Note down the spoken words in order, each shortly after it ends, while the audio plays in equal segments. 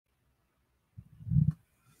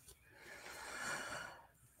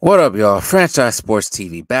What up, y'all? Franchise Sports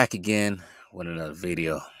TV back again with another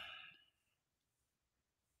video.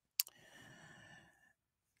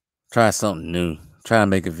 Try something new. Try to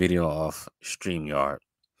make a video off StreamYard.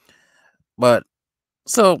 But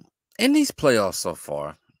so in these playoffs so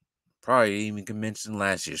far, probably even can mention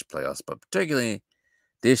last year's playoffs, but particularly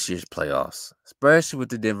this year's playoffs, especially with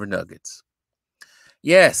the Denver Nuggets.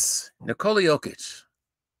 Yes, Nikola Jokic.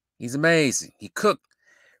 He's amazing. He cooked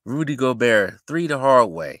Rudy Gobert 3 the hard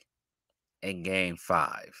way in game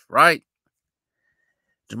 5, right?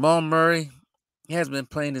 Jamal Murray, he has been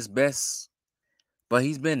playing his best, but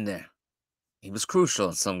he's been there. He was crucial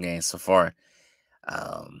in some games so far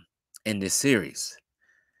in this series.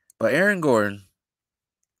 But Aaron Gordon,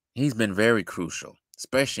 he's been very crucial,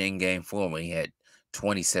 especially in game 4 when he had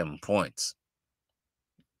 27 points.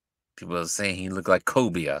 People are saying he looked like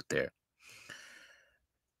Kobe out there.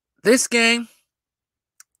 This game,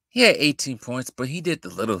 he had 18 points, but he did the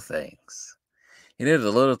little things. He did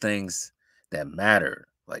the little things that mattered,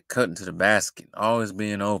 like cutting to the basket, always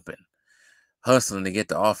being open, hustling to get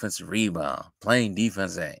the offensive rebound, playing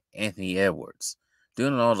defense at Anthony Edwards,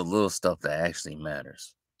 doing all the little stuff that actually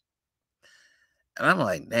matters. And I'm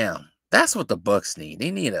like, damn, that's what the Bucks need.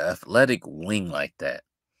 They need an athletic wing like that.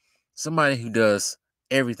 Somebody who does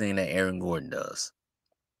everything that Aaron Gordon does.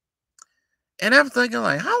 And I'm thinking,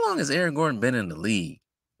 like, how long has Aaron Gordon been in the league?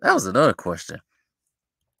 That was another question.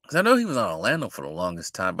 Because I know he was on Orlando for the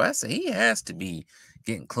longest time, but I said he has to be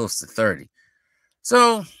getting close to 30.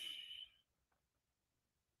 So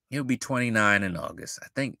he'll be 29 in August. I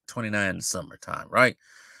think 29 in the summertime, right?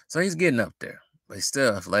 So he's getting up there. But he's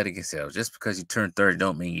still athletic as hell. Just because you turn 30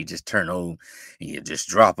 don't mean you just turn old and you just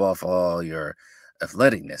drop off all your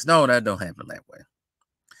athleticness. No, that don't happen that way.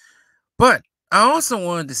 But I also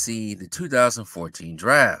wanted to see the 2014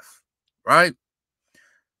 draft, right?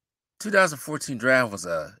 2014 draft was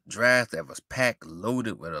a draft that was packed,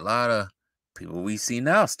 loaded with a lot of people we see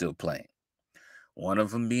now still playing. One of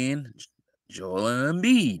them being Joel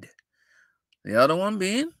Embiid. The other one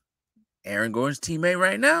being Aaron Gordon's teammate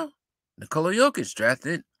right now, Nikola Jokic,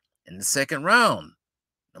 drafted in the second round.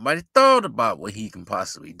 Nobody thought about what he can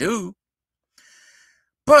possibly do.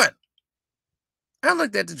 But I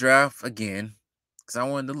looked at the draft again because I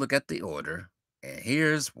wanted to look at the order. And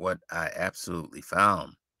here's what I absolutely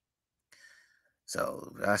found.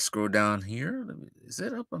 So I scroll down here. Is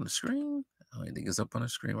it up on the screen? I don't think it's up on the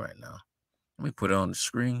screen right now. Let me put it on the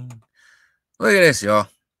screen. Look at this, y'all.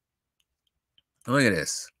 Look at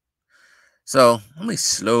this. So let me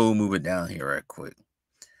slow move it down here right quick.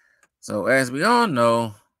 So as we all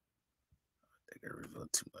know, I think I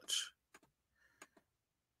revealed too much.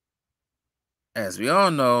 As we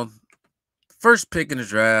all know, first pick in the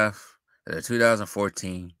draft of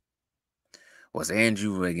 2014 was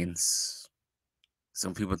Andrew Wiggins.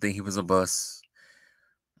 Some people think he was a bust.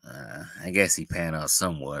 I guess he panned out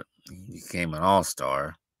somewhat. He became an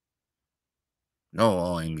all-star. No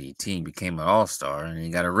All-NBA team became an all-star, and he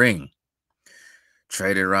got a ring.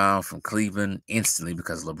 Traded around from Cleveland instantly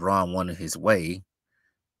because LeBron wanted his way.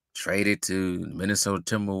 Traded to Minnesota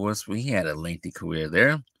Timberwolves. Well, he had a lengthy career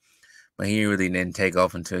there, but he really didn't take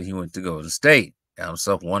off until he went to Golden State. Got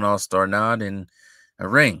himself one all-star nod and a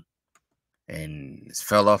ring. And it's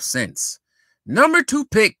fell off since. Number 2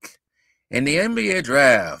 pick in the NBA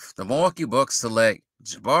draft, the Milwaukee Bucks select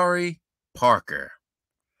Jabari Parker.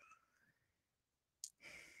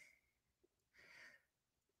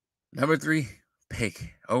 Number 3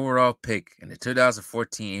 pick, overall pick in the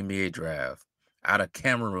 2014 NBA draft out of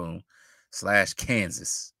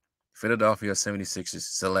Cameroon/Kansas. Philadelphia 76ers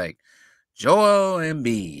select Joel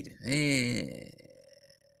Embiid.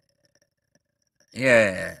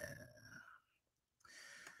 Yeah.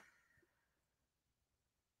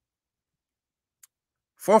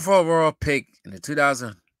 Fourth overall pick in the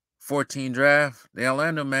 2014 draft, the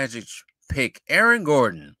Orlando Magic pick Aaron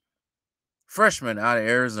Gordon, freshman out of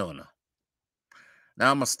Arizona.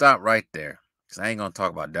 Now I'm going to stop right there because I ain't going to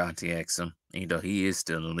talk about Dante Exum, even though he is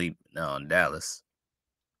still in the league now in Dallas.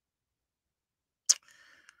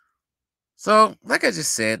 So, like I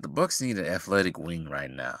just said, the Bucks need an athletic wing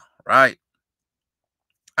right now, right?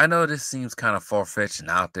 I know this seems kind of far-fetched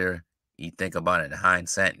and out there. You think about it in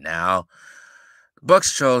hindsight now. The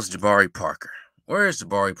Bucks chose Jabari Parker. Where is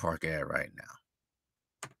Jabari Parker at right now?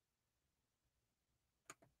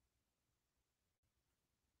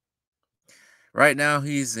 Right now,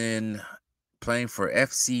 he's playing for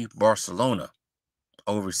FC Barcelona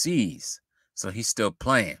overseas. So he's still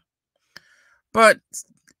playing. But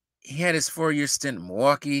he had his 4-year stint in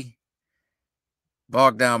Milwaukee,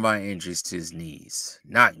 bogged down by injuries to his knees,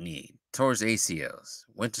 knock knee, tore his ACLs,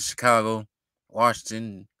 went to Chicago,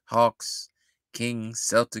 Washington, Hawks, Kings,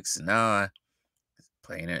 Celtics, and now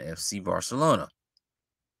playing at FC Barcelona.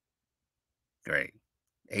 Great.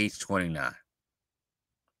 Age 29.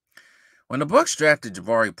 When the Bucks drafted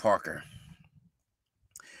Jabari Parker,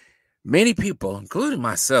 many people, including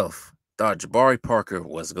myself, thought Jabari Parker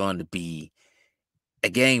was going to be a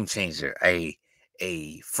game changer, a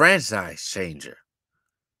franchise changer.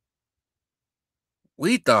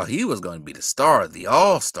 We thought he was going to be the star, the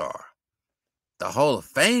all-star, the Hall of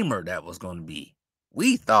Famer that was going to be.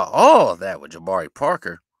 We thought all of that with Jabari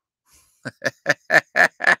Parker.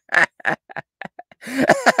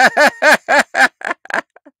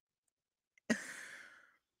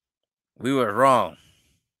 We were wrong.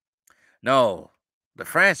 No, the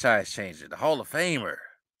franchise changer, the Hall of Famer,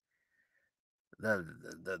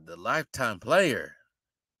 the lifetime player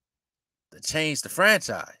that changed the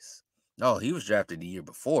franchise. No, he was drafted the year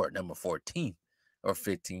before, number 14 or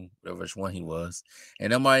 15, whatever one he was.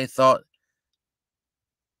 And nobody thought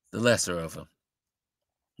the lesser of him.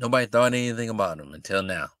 Nobody thought anything about him until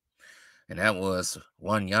now. And that was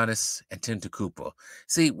one Giannis Antetokounmpo.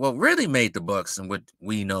 See, what really made the Bucks and what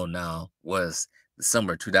we know now was the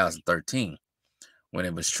summer of 2013 when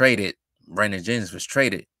it was traded. Brandon Jennings was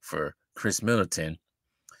traded for Chris Middleton,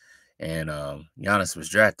 and Giannis was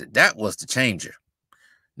drafted. That was the changer,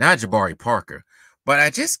 not Jabari Parker. But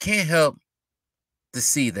I just can't help to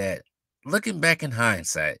see that, looking back in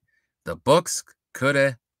hindsight, the Bucks could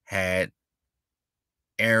have had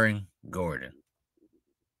Aaron Gordon.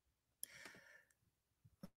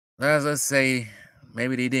 Let's say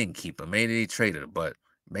maybe they didn't keep him. Maybe they traded him, but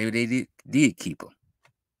maybe they did keep him.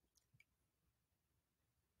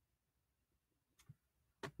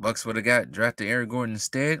 Bucks would have got drafted Aaron Gordon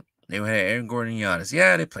instead. They would have had Aaron Gordon and Giannis.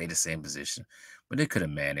 Yeah, they played the same position, but they could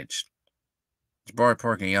have managed. Jabari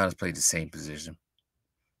Parker and Giannis played the same position.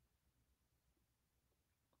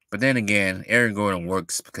 But then again, Aaron Gordon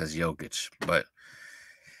works because Jokic. But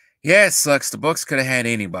yeah, it sucks. The Bucks could have had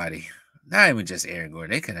anybody. Not even just Aaron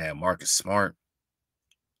Gordon. They could have had Marcus Smart.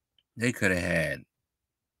 They could have had.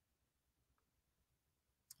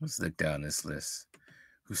 Let's look down this list.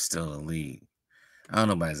 Who's still in the league? I don't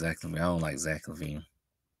know about Zach LaVine. I don't like Zach LaVine.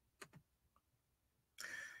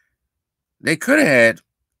 They could have had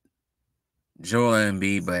Joel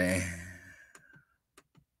Embiid, but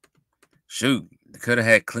shoot, they could have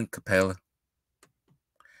had Clint Capella.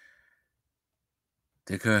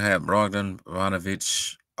 They could have had Bogdan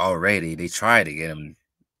Bogdanović already. They tried to get him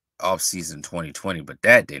off-season 2020, but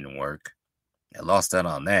that didn't work. They lost out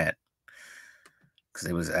on that because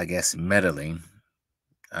it was, I guess, meddling.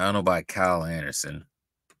 I don't know about Kyle Anderson.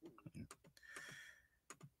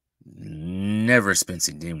 Never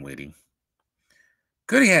Spencer Dinwiddie.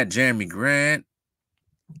 Could have had Jeremy Grant.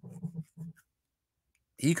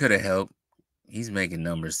 He could have helped. He's making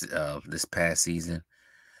numbers this past season.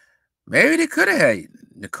 Maybe they could have had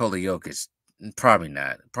Nikola Jokic. Probably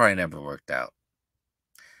not. Probably never worked out.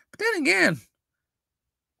 But then again,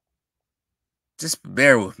 just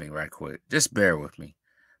bear with me right quick. Just bear with me.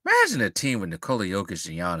 Imagine a team with Nikola Jokic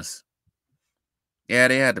and Giannis. Yeah,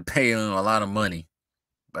 they had to pay him a lot of money.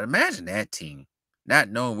 But imagine that team not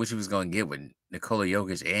knowing what you was going to get with Nikola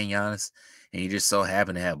Jokic and Giannis, and you just so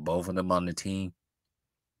happen to have both of them on the team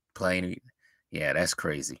playing. Yeah, that's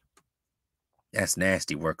crazy. That's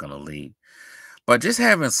nasty work on the league. But just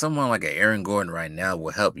having someone like an Aaron Gordon right now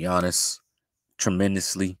will help Giannis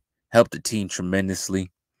tremendously, help the team tremendously,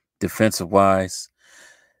 defensive-wise.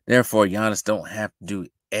 Therefore, Giannis don't have to do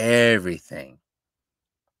everything.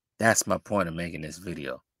 That's my point of making this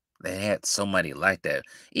video. They had somebody like that.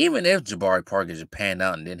 Even if Jabari Parker just panned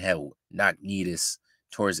out and didn't have knock-needus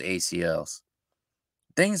towards ACLs,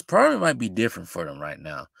 things probably might be different for them right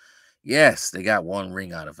now. Yes, they got one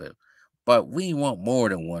ring out of it. But we want more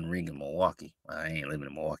than one ring in Milwaukee. Well, I ain't living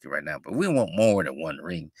in Milwaukee right now, but we want more than one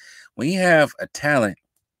ring. When you have a talent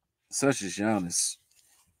such as Giannis,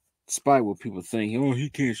 despite what people think, oh, he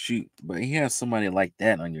can't shoot, but he has somebody like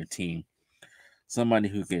that on your team, somebody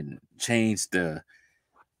who can change the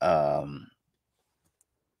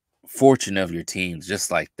fortune of your teams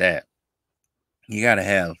just like that. You got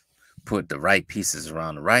to put the right pieces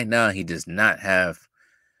around him. Right now, he does not have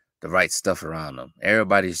the right stuff around him.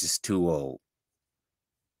 Everybody's just too old.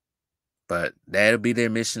 But that'll be their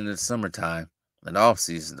mission in the summertime, in the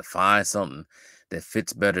offseason, to find something that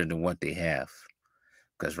fits better than what they have.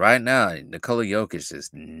 Because right now, Nikola Jokic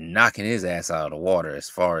is knocking his ass out of the water as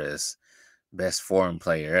far as best foreign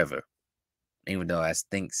player ever. Even though I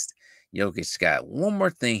think Jokic got one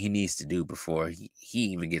more thing he needs to do before he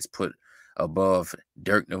even gets put above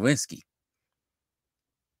Dirk Nowitzki.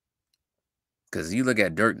 Because you look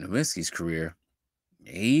at Dirk Nowitzki's career,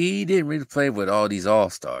 He didn't really play with all these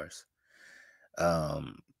all-stars.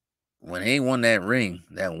 Um, when he won that ring,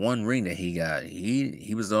 that one ring that he got,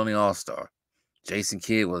 he was the only all-star. Jason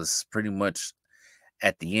Kidd was pretty much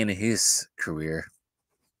at the end of his career,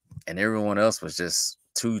 and everyone else was just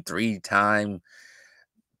 2, 3 time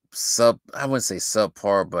I wouldn't say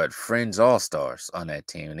subpar, but fringe all-stars on that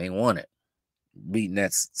team, and they won it. Beating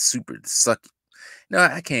that super sucky. No,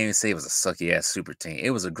 I can't even say it was a sucky ass super team. It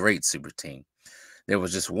was a great super team. There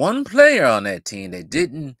was just one player on that team that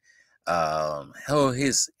didn't hold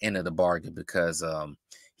his end of the bargain because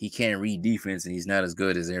he can't read defense and he's not as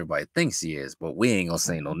good as everybody thinks he is. But we ain't gonna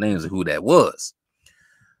say no names of who that was.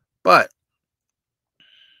 But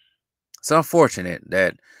it's unfortunate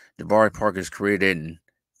that Jabari Parker's career didn't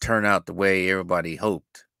turn out the way everybody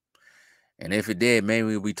hoped. And if it did, maybe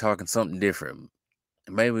we'll be talking something different.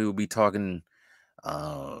 Maybe we'll be talking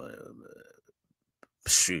uh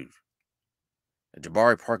shoot.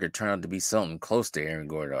 Jabari Parker turned out to be something close to Aaron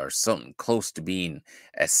Gordon or something close to being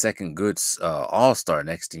a second good all-star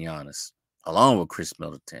next to Giannis, along with Chris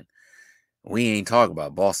Middleton. We ain't talking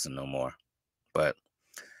about Boston no more. But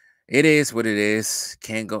it is what it is.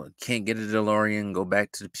 Can't get a DeLorean, go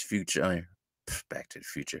back to the future. Back to the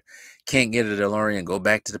future. Can't get a DeLorean, go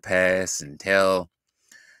back to the past and tell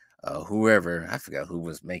whoever, I forgot who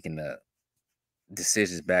was making the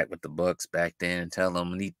decisions back with the Bucks back then, and tell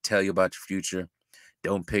them, I need to tell you about your future.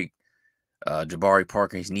 Don't pick Jabari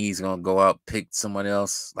Parker. His knees gonna go out. Pick someone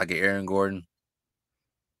else like an Aaron Gordon.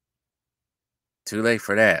 Too late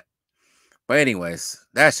for that. But anyways,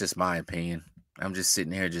 that's just my opinion. I'm just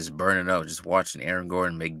sitting here just burning up, just watching Aaron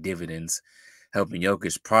Gordon make dividends, helping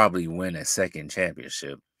Jokic probably win a second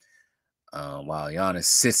championship. While Giannis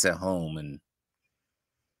sits at home and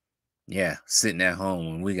sitting at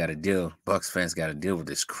home and we got to deal. Bucks fans got to deal with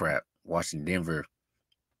this crap. Watching Denver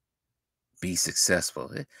be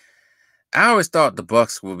successful. I always thought the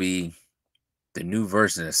Bucks would be the new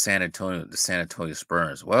version of the San Antonio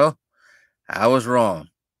Spurs. Well, I was wrong.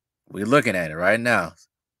 We're looking at it right now.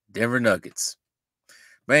 Denver Nuggets.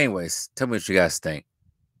 But anyways, tell me what you guys think.